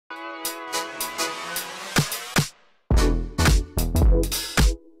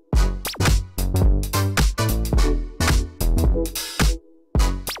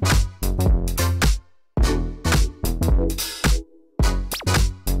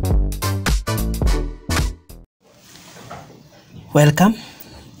Welcome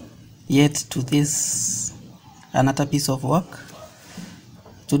yet to this another piece of work.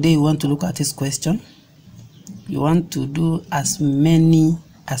 Today we want to look at this question. We want to do as many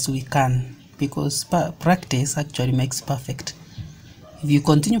as we can because practice actually makes perfect. If you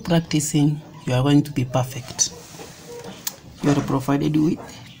continue practicing, you are going to be perfect. You are provided with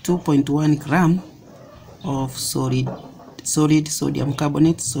 2.1 gram of solid sodium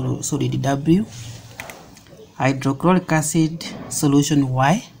carbonate, solid W, hydrochloric acid solution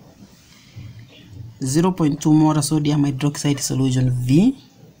Y, 0.2 molar sodium hydroxide solution V.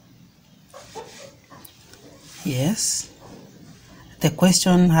 Yes, the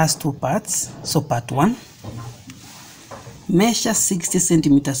question has two parts. So part 1, measure 60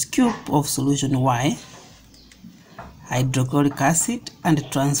 centimeters cube of solution Y, hydrochloric acid, and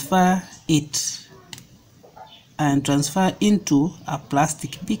transfer into a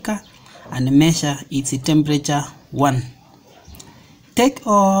plastic beaker and measure its temperature 1. Take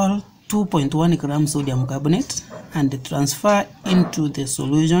all 2.1 grams sodium carbonate and transfer into the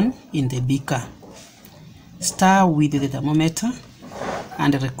solution in the beaker. Stir with the thermometer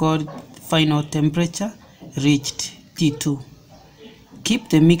and record final temperature reached T2. Keep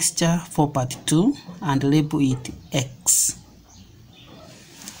the mixture for part 2 and label it X.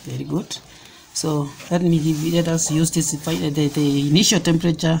 Very good. So let us use this. The initial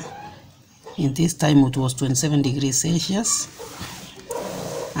temperature in this time it was 27 degrees Celsius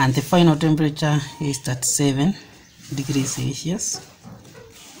and the final temperature is 37 degrees Celsius.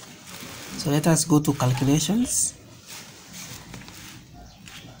 So let us go to calculations.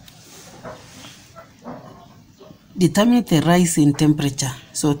 Determine the rise in temperature,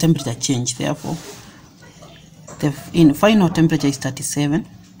 so temperature change. Therefore the final temperature is 37.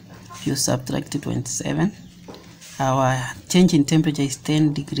 If you subtract 27, our change in temperature is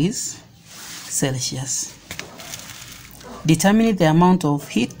 10 degrees Celsius. Determine the amount of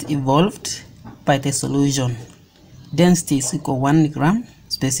heat evolved by the solution. Density is equal 1 gram,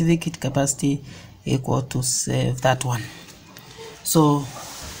 specific heat capacity equal to that one. So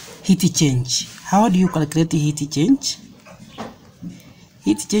heat change, how do you calculate the heat change?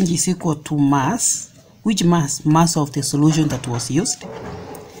 Heat change is equal to mass. Which mass? Mass of the solution that was used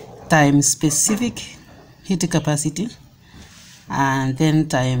times specific heat capacity and then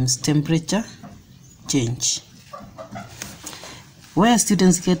times temperature change. Where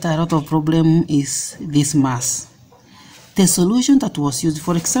students get a lot of problem is this mass. The solution that was used,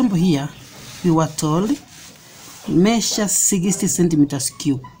 for example here, we were told measure 60 centimeters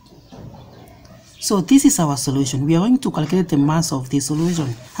cube. So this is our solution. We are going to calculate the mass of the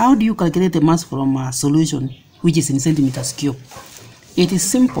solution. How do you calculate the mass from a solution which is in centimeters cube? It is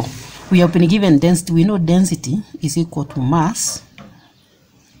simple. We have been given density. We know density is equal to mass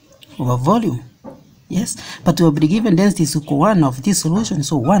over volume. Yes, but we have been given density is equal to 1 of this solution.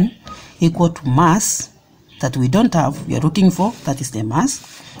 So 1 equal to mass that we don't have, we are looking for, that is the mass,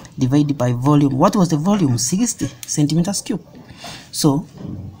 divided by volume. What was the volume? 60 centimeters cube. So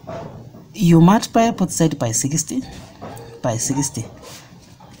you multiply both sides by 60 by 60.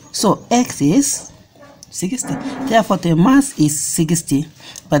 So X is 60. Therefore the mass is 60,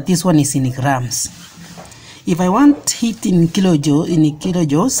 but this one is in grams. If I want heat in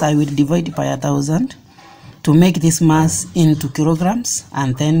kilojoules, I will divide by 1000 to make this mass into kilograms,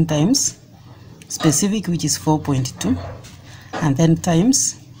 and then times specific, which is 4.2, and then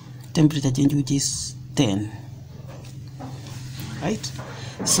times temperature change, which is 10. Right?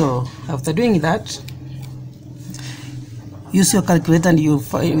 So after doing that, use your calculator and you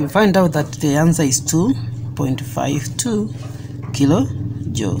find out that the answer is 2.52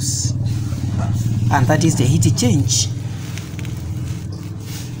 kilojoules, and that is the heat change.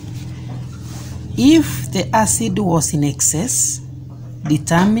 If the acid was in excess,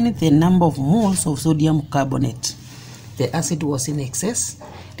 determine the number of moles of sodium carbonate. The acid was in excess,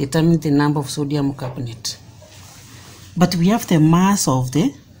 determine the number of sodium carbonate. But we have the mass of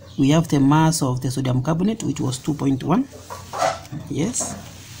the sodium carbonate, which was 2.1. Yes,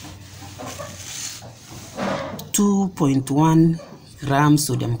 2.1 grams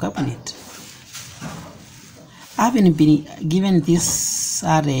sodium carbonate. Having been given this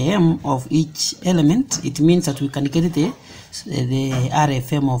RAM of each element, it means that we can get the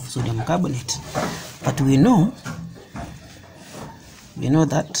RFM of sodium carbonate. But we know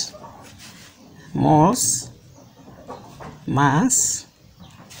that moles, mass,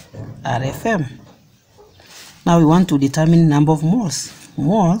 RFM. Now we want to determine number of moles.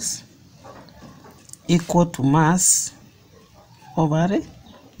 Moles equal to mass over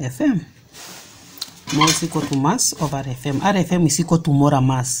FM. Moles equal to mass over FM. RFM is equal to molar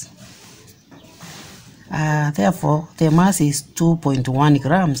mass. Therefore, the mass is 2.1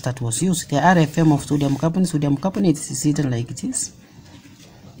 grams that was used. The RFM of sodium carbonate is written like this.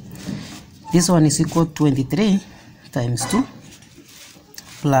 This one is equal to 23 times 2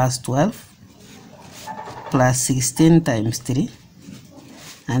 plus 12 plus 16 times 3.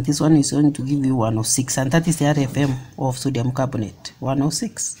 And this one is going to give you 106. And that is the RFM of sodium carbonate,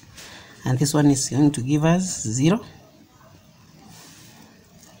 106. And this one is going to give us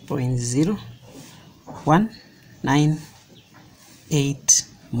 0.0198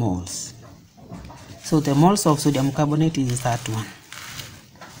 moles. So the moles of sodium carbonate is that one.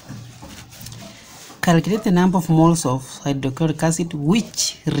 Calculate the number of moles of hydrochloric acid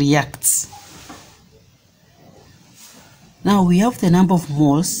which reacts. Now we have the number of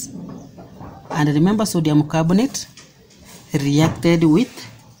moles, and remember sodium carbonate reacted with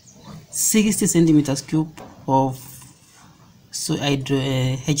 60 centimeters cube of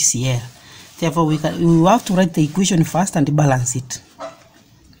HCl. Therefore, we have to write the equation first and balance it.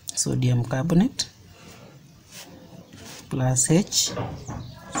 Sodium carbonate plus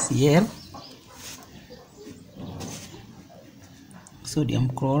HCl, sodium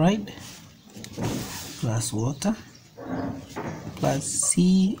chloride plus water plus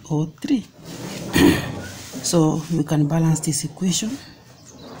CO3. So we can balance this equation,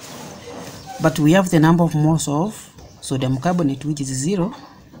 but we have the number of moles of sodium carbonate, which is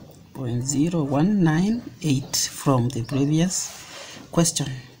 0.0198 from the previous question.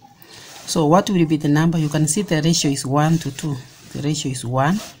 So what will be the number? You can see the ratio is 1 to 2. The ratio is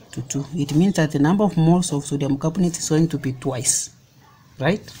 1 to 2. It means that the number of moles of sodium carbonate is going to be twice,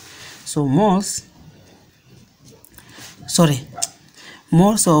 right? So moles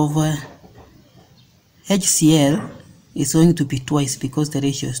of HCl is going to be twice because the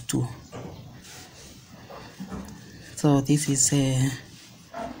ratio is 2. So this is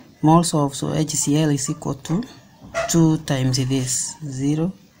moles of HCl is equal to 2 times this,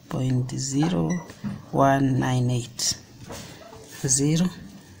 0.0198,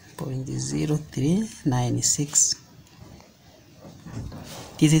 0.0396.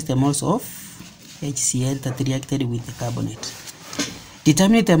 This is the moles of HCl that reacted with the carbonate.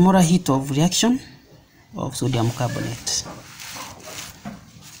 Determine the molar heat of reaction of sodium carbonate.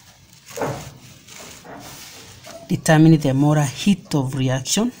 Determine the molar heat of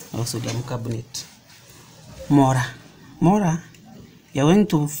reaction of sodium carbonate. Molar, you are going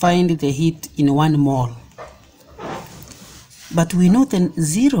to find the heat in 1 mole. But we know then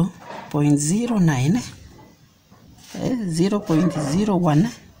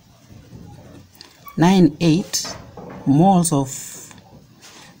 0.0198 moles of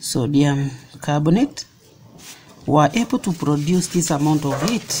sodium carbonate were able to produce this amount of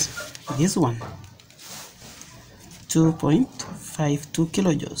heat. This one, 2.52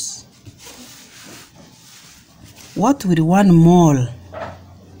 kilojoules. What will 1 mole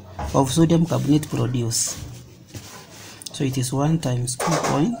of sodium carbonate produce? So it is 1 times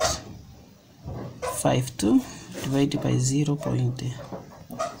 2.52 divided by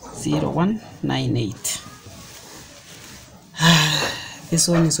 0.0198. This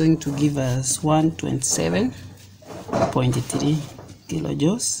one is going to give us 127.3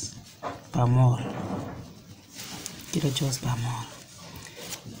 kilojoules per mole.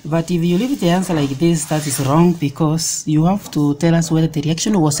 But if you leave the answer like this, that is wrong, because you have to tell us whether the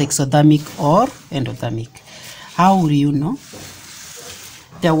reaction was exothermic or endothermic. How will you know?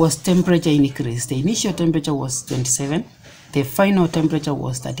 There was temperature increase. The initial temperature was 27. The final temperature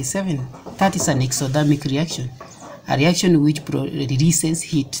was 37. That is an exothermic reaction, a reaction which releases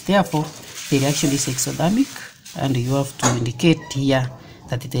heat. Therefore, the reaction is exothermic, and you have to indicate here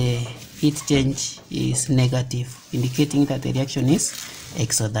that the heat change is negative, indicating that the reaction is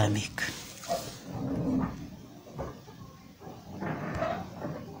exothermic.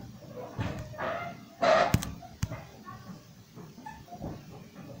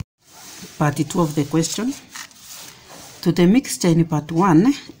 Part 2 of the question. To the mixture in part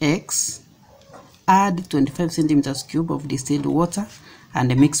 1, X, add 25 centimeters cube of distilled water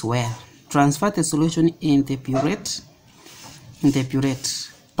and mix well. Transfer the solution in the purette.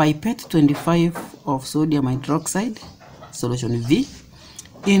 Pipette 25 of sodium hydroxide, solution V,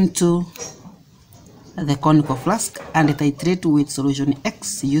 into the conical flask and titrate with solution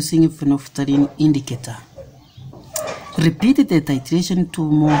X using phenolphthalein indicator. Repeat the titration 2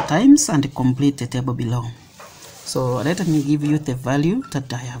 more times and complete the table below. So let me give you the value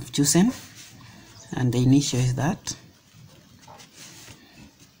that I have chosen, and the initial is that.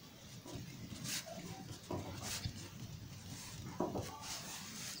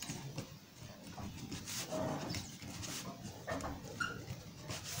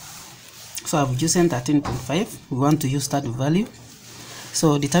 So I've chosen 13.5. We want to use that value.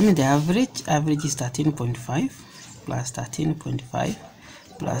 So determine the average. Average is 13.5 plus 13.5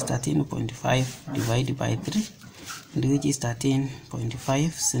 plus 13.5 divided by 3, which is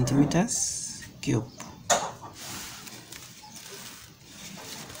 13.5 centimeters cube.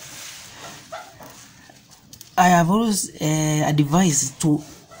 I have always advised to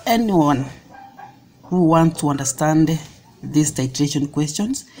anyone who wants to understand these titration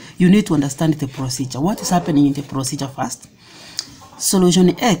questions, you need to understand the procedure. What is happening in the procedure first?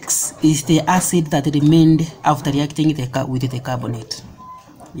 Solution X is the acid that remained after reacting with the carbonate.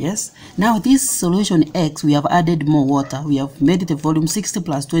 Yes. Now this solution X, we have added more water. We have made the volume 60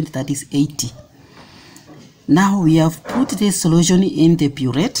 plus 20, that is 80. Now we have put this solution in the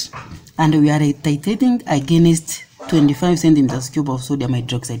burette, and we are titrating against 25 centimeters cube of sodium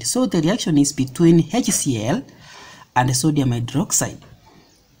hydroxide. So the reaction is between HCl and sodium hydroxide.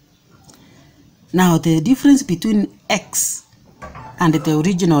 Now the difference between X and the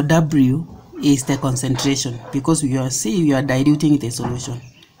original W is the concentration, because we are diluting the solution.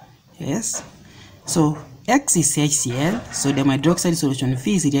 Yes. So X is HCl, sodium hydroxide solution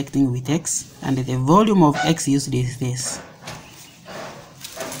V is reacting with X, and the volume of X used is this.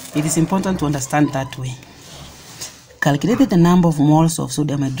 It is important to understand that way. Calculate the number of moles of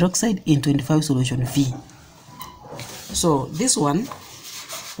sodium hydroxide in 25 solution V. So this one,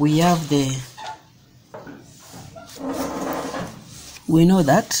 we know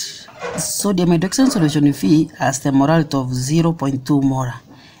that sodium hydroxide solution V has the molarity of 0.2 molar.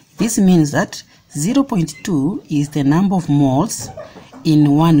 This means that 0.2 is the number of moles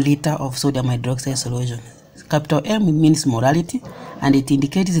in 1 liter of sodium hydroxide solution. Capital M means molarity, and it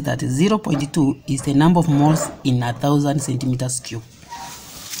indicates that 0.2 is the number of moles in 1,000 centimeters cube.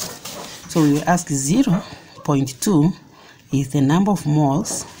 So we will ask 0.2 is the number of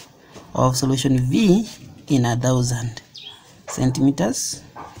moles of solution V in 1,000 centimeters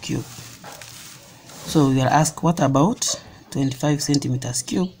cube. So we will ask, what about 25 centimeters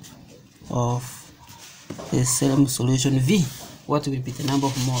cube of the same solution V? What will be the number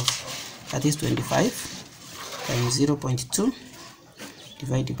of moles? That is 25 times 0.2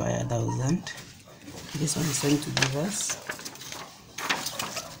 divided by 1,000. This one is going to give us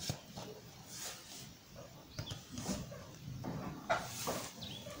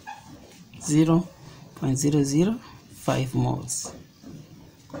 0.005 moles.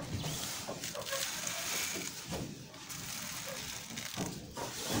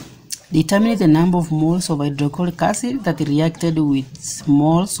 Determine the number of moles of hydrochloric acid that reacted with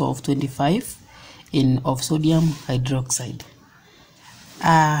moles of 25 of sodium hydroxide.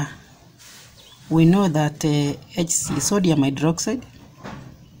 We know that sodium hydroxide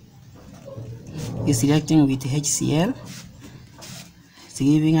is reacting with HCl. It's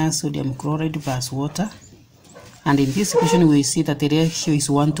giving us sodium chloride plus water. And in this equation, we see that the ratio is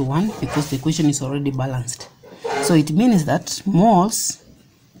 1 to 1 because the equation is already balanced. So it means that moles,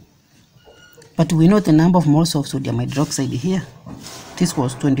 but we know the number of moles of sodium hydroxide here. This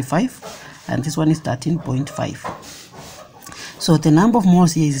was 25 and this one is 13.5. So the number of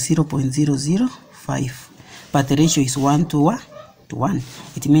moles here is 0.005, but the ratio is 1 to 1.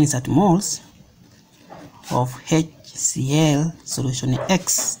 It means that moles of HCl solution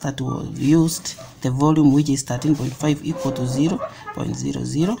X that was used, the volume which is 13.5 equal to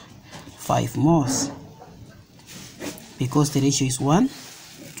 0.005 moles, because the ratio is 1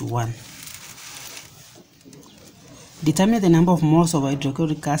 to 1. Determine the number of moles of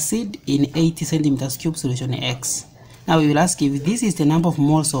hydrochloric acid in 80 centimeters cube solution X. Now we will ask, if this is the number of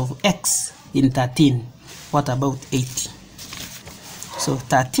moles of X in 13, what about 80? So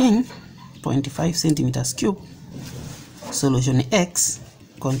 13.5 centimeters cube solution X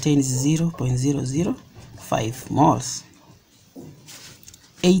contains 0.005 moles.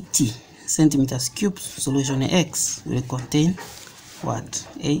 80 centimeters cube solution X will contain what?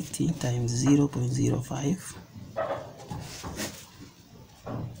 80 times 0.05.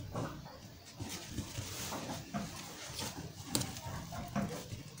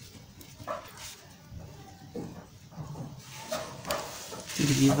 It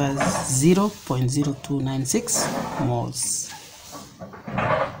will give us 0.0296 moles.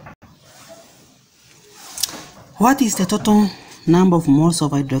 What is the total number of moles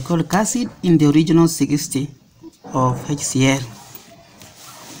of hydrochloric acid in the original 60 of HCl?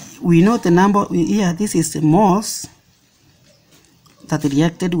 We know the number here. This is the moles that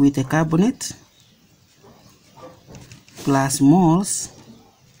reacted with the carbonate plus moles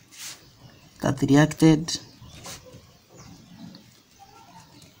that reacted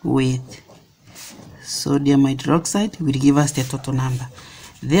with sodium hydroxide will give us the total number.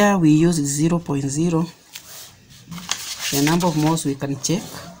 There we use 0.0. The number of moles we can check,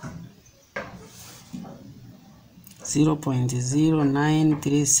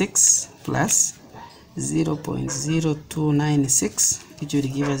 0.0936 plus 0.0296, which will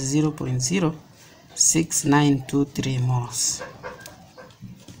give us 0.06923 moles.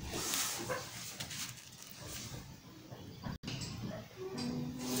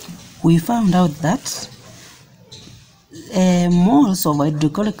 We found out that moles of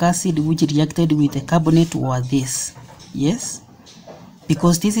hydrochloric acid which reacted with the carbonate were this. Yes,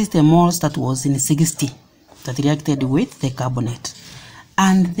 because this is the moles that was in 60 that reacted with the carbonate,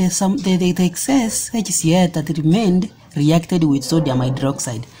 and the excess HCl that remained reacted with sodium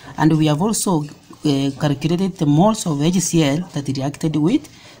hydroxide, and we have also calculated the moles of HCl that reacted with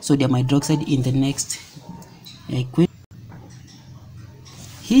sodium hydroxide in the next equation.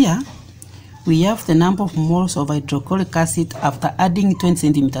 Here we have the number of moles of hydrochloric acid after adding 20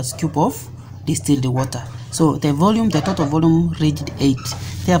 centimeters cube of distilled water. So the total volume reached 8.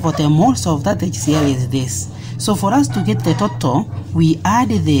 Therefore, the moles of that HCl is this. So for us to get the total, we add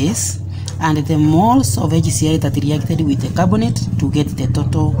this and the moles of HCl that reacted with the carbonate to get the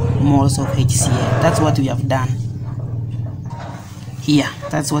total moles of HCl. That's what we have done here.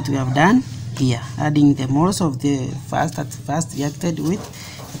 That's what we have done here. Adding the moles of the first reacted with,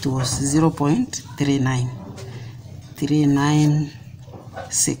 it was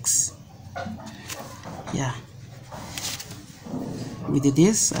 0.396. Yeah, with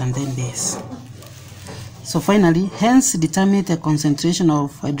this and then this. So finally, hence determine the concentration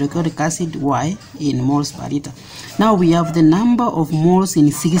of hydrochloric acid Y in moles per liter. Now we have the number of moles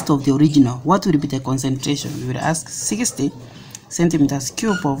in 60 of the original. What will be the concentration? We will ask 60 centimeters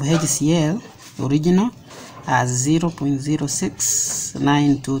cube of HCl original as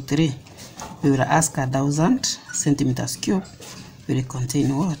 0.06923. We will ask 1,000 centimeters cube will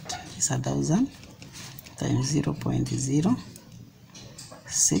contain what? It's 1,000 times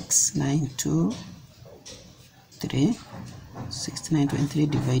 0.06923, 6923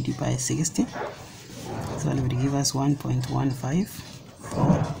 divided by 60. So it will give us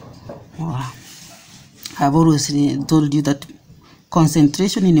 1.154. I've always told you that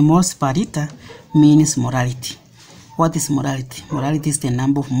concentration in moles per liter means molarity. What is molarity? Molarity is the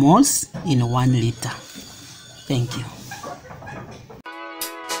number of moles in 1 liter. Thank you.